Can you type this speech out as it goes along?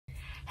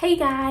Hey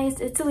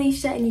guys, it's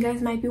Alicia, and you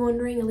guys might be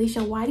wondering,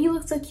 Alicia, why do you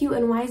look so cute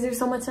and why is there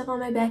so much stuff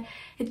on my bed?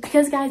 It's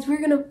because, guys, we're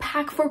gonna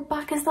pack for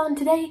Pakistan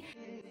today.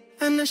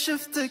 And if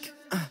you're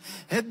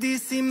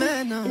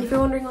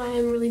wondering why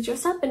I'm really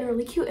dressed up and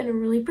really cute and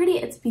really pretty,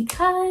 it's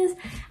because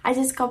I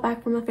just got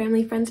back from a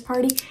family friend's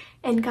party.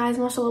 And guys,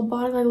 mashallah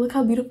barak, like look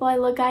how beautiful I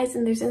look, guys.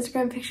 And there's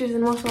Instagram pictures,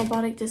 and mashallah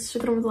barak, just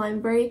shukran with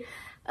I'm very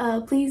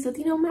pleased with,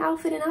 my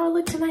outfit and how I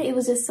look tonight. It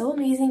was just so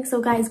amazing.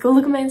 So guys, go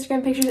look at my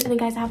Instagram pictures. And then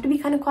guys, I have to be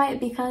kind of quiet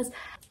because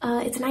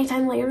it's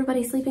nighttime, like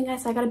everybody's sleeping,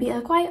 guys, so I gotta be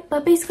quiet.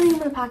 But basically, I'm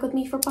gonna pack with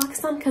me for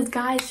Pakistan because,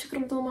 guys,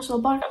 shukran to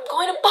mashallah barak, I'm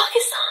going to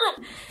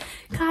Pakistan.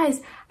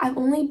 Guys, I've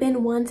only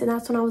been once, and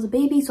that's when I was a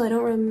baby, so I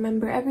don't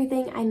remember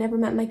everything. I never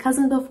met my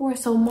cousin before,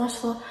 so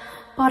mashallah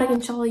barak,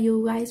 inshallah,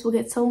 you guys will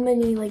get so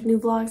many like new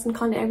vlogs and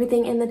content,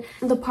 everything. And then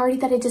the party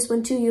that I just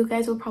went to, you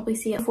guys will probably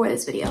see it before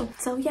this video.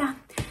 So yeah,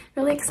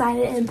 really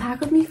excited, and pack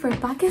with me for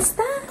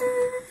Pakistan.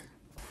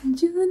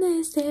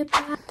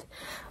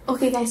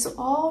 Okay guys, so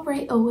all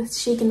right, oh, it's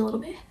shaking a little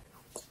bit.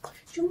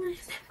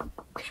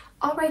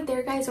 All right,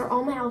 there guys are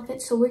all my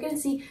outfits, so we're gonna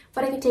see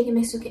what I can take in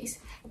my suitcase.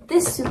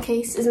 This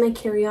suitcase is my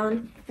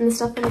carry-on, and the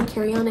stuff for my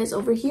carry-on is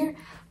over here,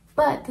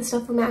 but the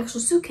stuff for my actual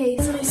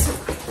suitcase is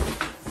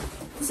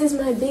this is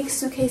my big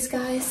suitcase,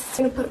 guys.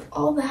 I'm gonna put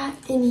all that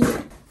in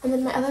here, and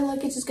then my other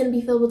luggage is gonna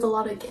be filled with a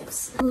lot of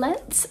gifts.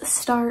 Let's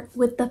start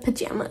with the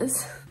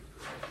pajamas.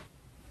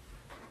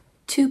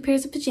 2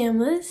 pairs of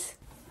pajamas,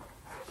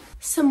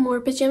 some more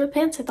pajama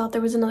pants. I thought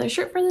there was another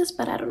shirt for this,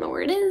 but I don't know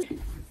where it is.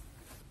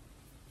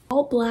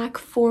 All black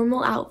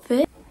formal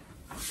outfit.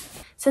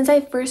 Since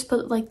I first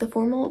put like the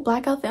formal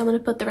black outfit, I'm gonna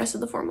put the rest of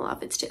the formal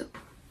outfits too.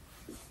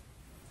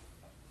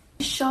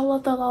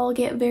 Inshallah, I'll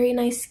get very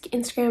nice cute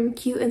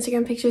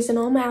Instagram pictures in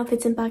all my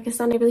outfits in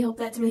Pakistan. I really hope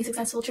that's a really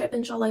successful trip.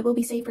 Inshallah, I will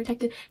be safe,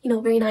 protected,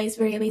 very nice,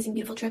 very amazing,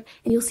 beautiful trip.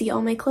 And you'll see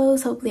all my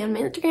clothes hopefully on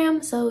my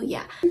Instagram. So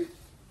yeah.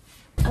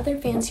 Other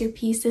fancier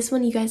piece, this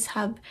one you guys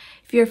have,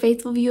 if you're a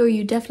faithful viewer,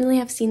 you definitely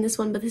have seen this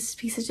one, but this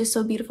piece is just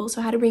so beautiful, so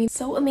I had to bring it.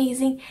 So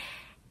amazing.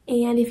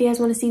 And if you guys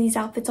want to see these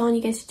outfits on,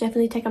 you guys should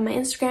definitely check out my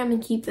Instagram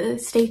and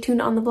stay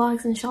tuned on the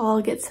vlogs. Inshallah,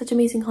 I'll get such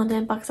amazing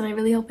content in Pakistan. I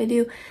really hope I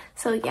do.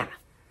 So yeah.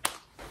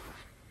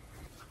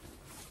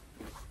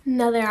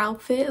 Another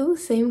outfit, oh,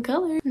 same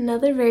color.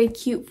 Another very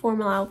cute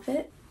formal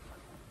outfit.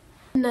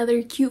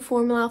 Another cute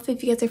formal outfit.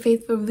 If you guys are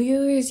faithful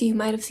viewers, you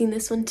might have seen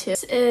this one too.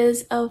 This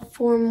is a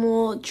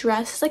formal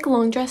dress. It's like a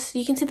long dress.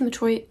 You can see the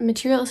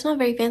material. It's not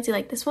very fancy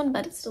like this one,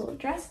 but it's still a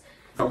dress.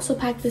 I also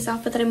packed this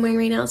outfit that I'm wearing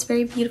right now. It's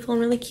very beautiful and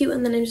really cute,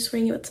 and then I'm just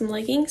wearing it with some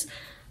leggings.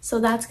 So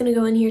that's gonna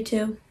go in here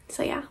too.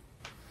 So yeah.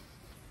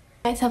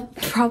 You guys have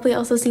probably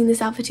also seen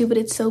this outfit too, but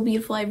it's so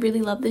beautiful. I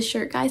really love this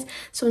shirt, guys.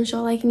 So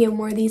inshallah I can get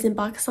more of these in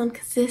Pakistan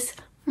because this,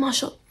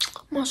 mashallah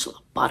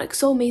barak,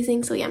 so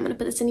amazing. So yeah, I'm gonna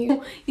put this in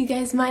here. You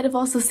guys might have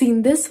also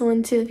seen this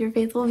one too if you're a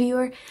faithful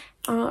viewer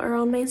or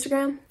on my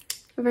Instagram.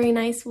 A very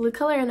nice blue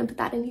color, and I put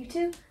that in here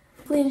too.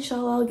 Hopefully,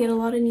 inshallah, I'll get a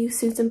lot of new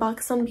suits in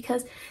Pakistan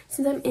because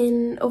since I'm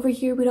over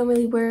here, we don't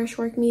really wear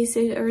short kameez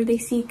or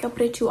desi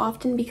kapde too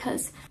often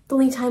because the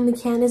only time we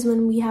can is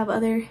when we have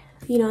other,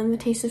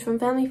 invitations from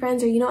family,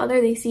 friends, or,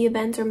 other desi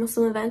events or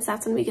Muslim events.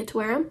 That's when we get to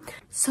wear them.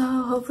 So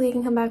hopefully I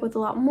can come back with a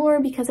lot more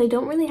because I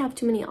don't really have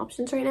too many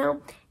options right now.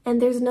 And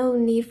there's no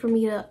need for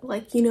me to,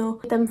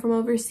 get them from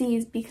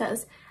overseas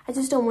because I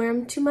just don't wear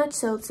them too much.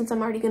 So since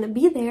I'm already going to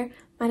be there,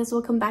 might as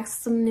well come back to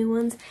some new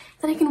ones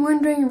that I can wear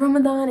during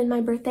Ramadan and my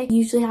birthday. It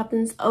usually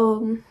happens,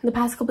 the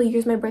past couple of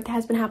years, my birthday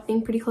has been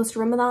happening pretty close to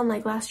Ramadan.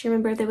 Like last year,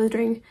 my birthday was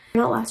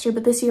not last year,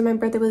 but this year, my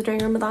birthday was during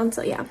Ramadan.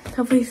 So yeah,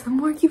 hopefully some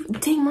more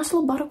cute. Dang,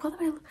 mashallah barak, why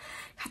do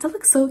I have to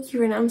look so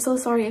cute right now? I'm so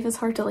sorry if it's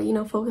hard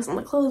to, focus on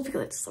the clothes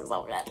because it just looks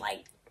all red.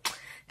 Like,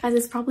 guys,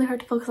 it's probably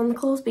hard to focus on the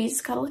clothes, but you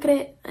just gotta look at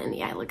it. And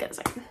yeah, I look at it. It's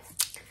like,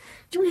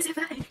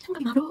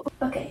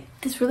 okay,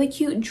 this really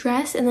cute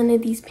dress, and then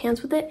these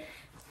pants with it.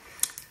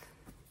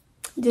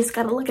 You just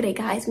gotta look at it,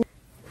 guys.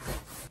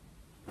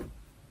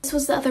 This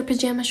was the other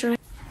pajama shirt.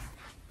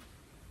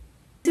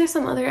 There's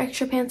some other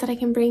extra pants that I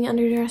can bring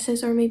under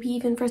dresses or maybe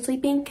even for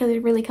sleeping because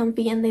they're really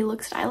comfy and they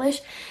look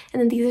stylish.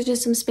 And then these are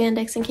just some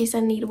spandex in case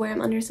I need to wear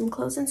them under some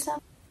clothes and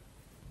stuff.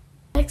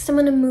 Next, I'm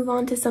gonna move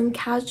on to some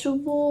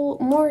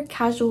more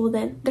casual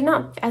than, they're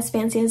not as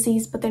fancy as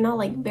these, but they're not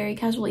like very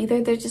casual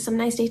either. They're just some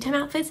nice daytime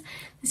outfits.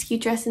 This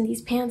cute dress and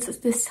these pants.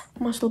 This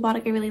mashallah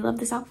barak, I really love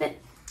this outfit.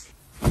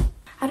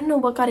 I don't know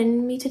what got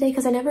in me today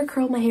because I never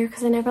curl my hair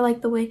because I never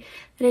like the way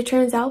that it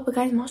turns out. But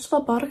guys,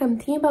 mashallah barak, I'm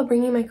thinking about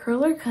bringing my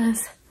curler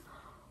because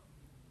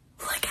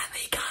look at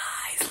me,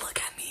 guys, look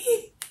at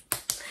me.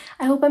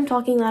 I hope I'm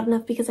talking loud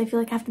enough because I feel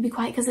like I have to be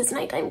quiet because it's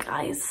nighttime,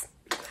 guys.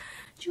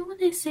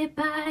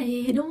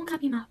 Don't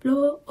copy my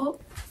flow. Oh,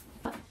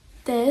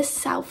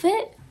 this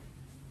outfit,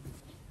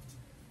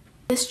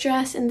 this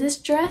dress, and this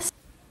dress.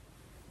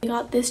 I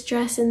got this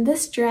dress and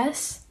this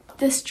dress.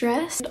 This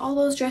dress, all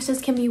those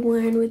dresses can be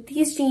worn with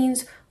these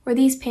jeans or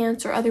these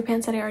pants or other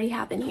pants that I already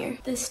have in here.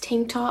 This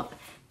tank top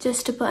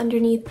just to put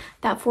underneath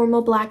that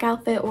formal black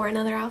outfit or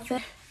another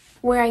outfit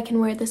where I can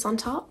wear this on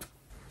top.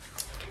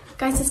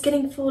 Guys, it's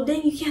getting full.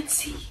 Dang, you can't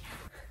see.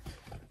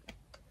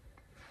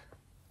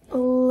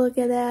 look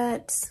at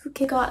that.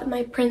 Okay, got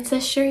my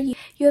princess shirt.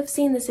 You have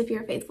seen this if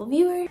you're a faithful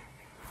viewer.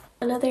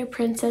 Another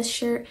princess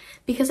shirt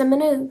because I'm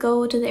gonna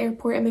go to the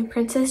airport in my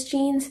princess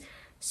jeans.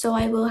 So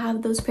I will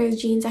have those pairs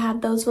of jeans. I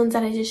have those ones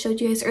that I just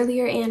showed you guys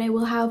earlier, and I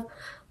will have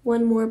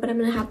one more, but I'm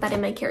gonna have that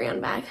in my carry-on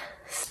bag.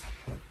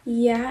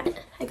 Yeah,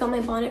 I got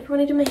my bonnet for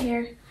when I do my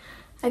hair.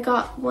 I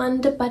got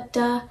one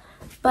dupatta,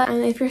 but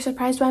if you're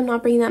surprised why I'm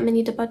not bringing that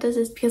many dupattas,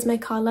 it's because my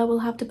kala will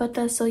have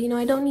dupattas. So, you know,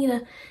 I don't need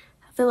to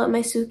fill up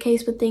my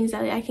suitcase with things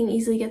that I can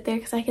easily get there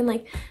because I can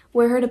like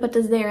wear her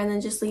dupattas there and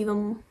then just leave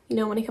them, you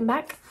know, when I come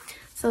back.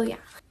 So yeah,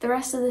 the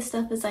rest of this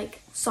stuff is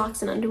like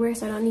socks and underwear,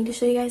 so I don't need to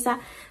show you guys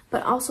that.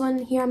 But also in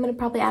here, I'm gonna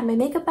probably add my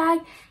makeup bag,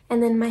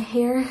 and then my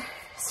hair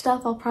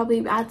stuff, I'll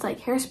probably add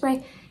like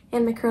hairspray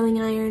and my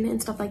curling iron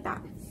and stuff like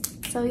that.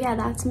 So yeah,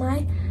 that's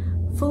my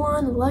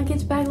full-on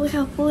luggage bag. Look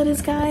how full it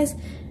is, guys.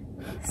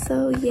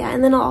 So yeah,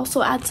 and then I'll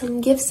also add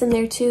some gifts in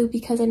there too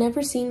because I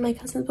never seen my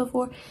cousins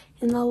before,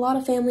 and a lot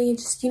of family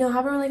just, you know,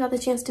 haven't really got the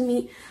chance to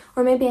meet,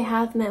 or maybe I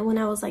have met when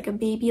I was like a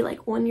baby,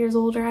 like 1 year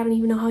older. I don't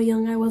even know how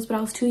young I was, but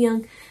I was too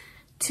young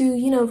to,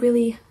 you know,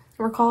 really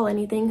recall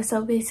anything.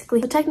 So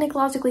basically,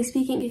 technologically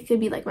speaking, it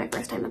could be like my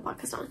first time in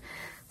Pakistan.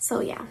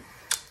 So yeah,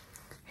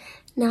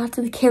 now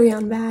to the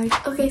carry-on bag.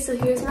 Okay, so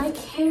here's my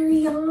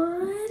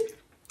carry-on.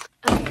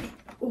 Okay.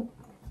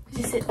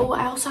 Oh,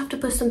 I also have to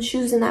put some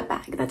shoes in that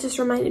bag. That just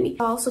reminded me.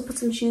 I'll also put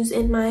some shoes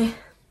in my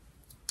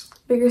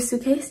bigger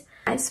suitcase.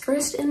 Guys,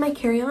 first in my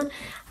carry-on,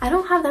 I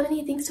don't have that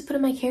many things to put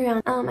in my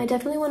carry-on. I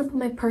definitely want to put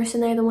my purse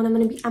in there. The one I'm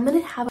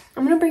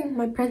gonna bring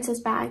my princess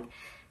bag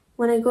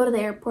when I go to the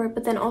airport,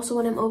 but then also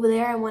when I'm over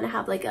there, I want to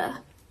have like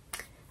a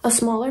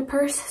smaller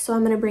purse. So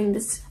I'm gonna bring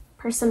this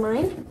purse of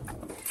mine.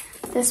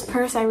 This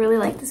purse, I really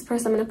like this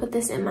purse. I'm gonna put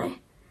this in my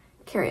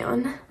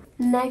carry-on.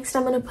 Next,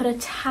 I'm gonna put a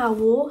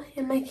towel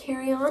in my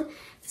carry-on.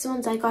 This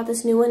one's, I got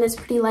this new one. It's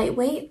pretty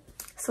lightweight,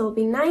 so it'll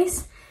be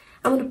nice.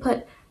 I'm gonna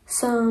put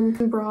some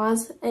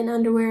bras and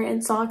underwear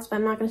and socks, but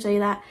I'm not gonna show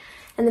you that.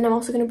 And then I'm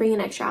also gonna bring an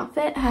extra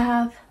outfit.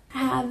 I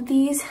have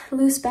these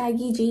loose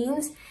baggy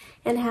jeans,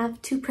 and I have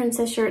two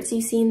princess shirts.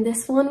 You've seen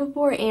this one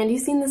before and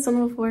you've seen this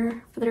one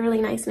before, but they're really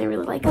nice and I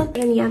really like them.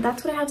 And yeah,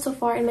 that's what I have so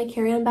far in my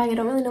carry-on bag. I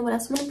don't really know what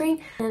else I'm gonna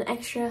bring. An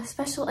extra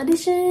special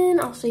edition,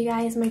 I'll show you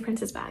guys my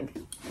princess bag.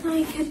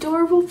 My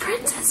adorable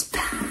princess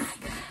bag.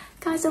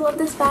 Guys, I love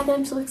this bag and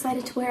I'm so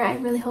excited to wear it. I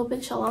really hope,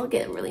 inshallah, I'll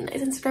get really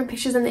nice Instagram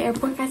pictures in the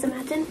airport. Guys,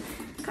 imagine.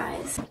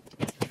 Guys,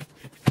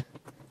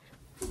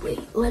 wait,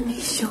 let me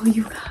show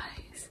you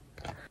guys.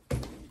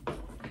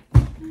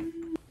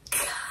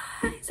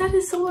 Guys, that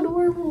is so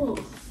adorable.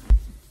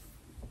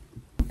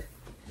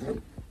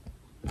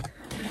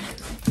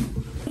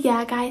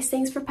 Yeah, guys,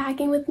 thanks for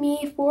packing with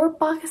me for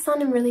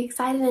Pakistan. I'm really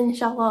excited, and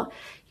inshallah,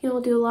 you know,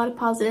 we'll do a lot of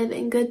positive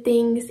and good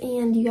things,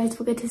 and you guys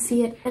will get to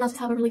see it. And I'll just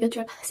have a really good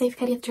trip, safe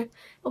Khadiyat trip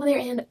over there,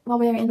 and while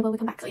we're there and when we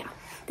come back. So yeah,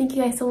 thank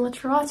you guys so much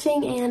for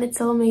watching, and it's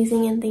so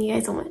amazing, and thank you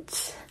guys so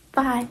much.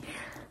 Bye.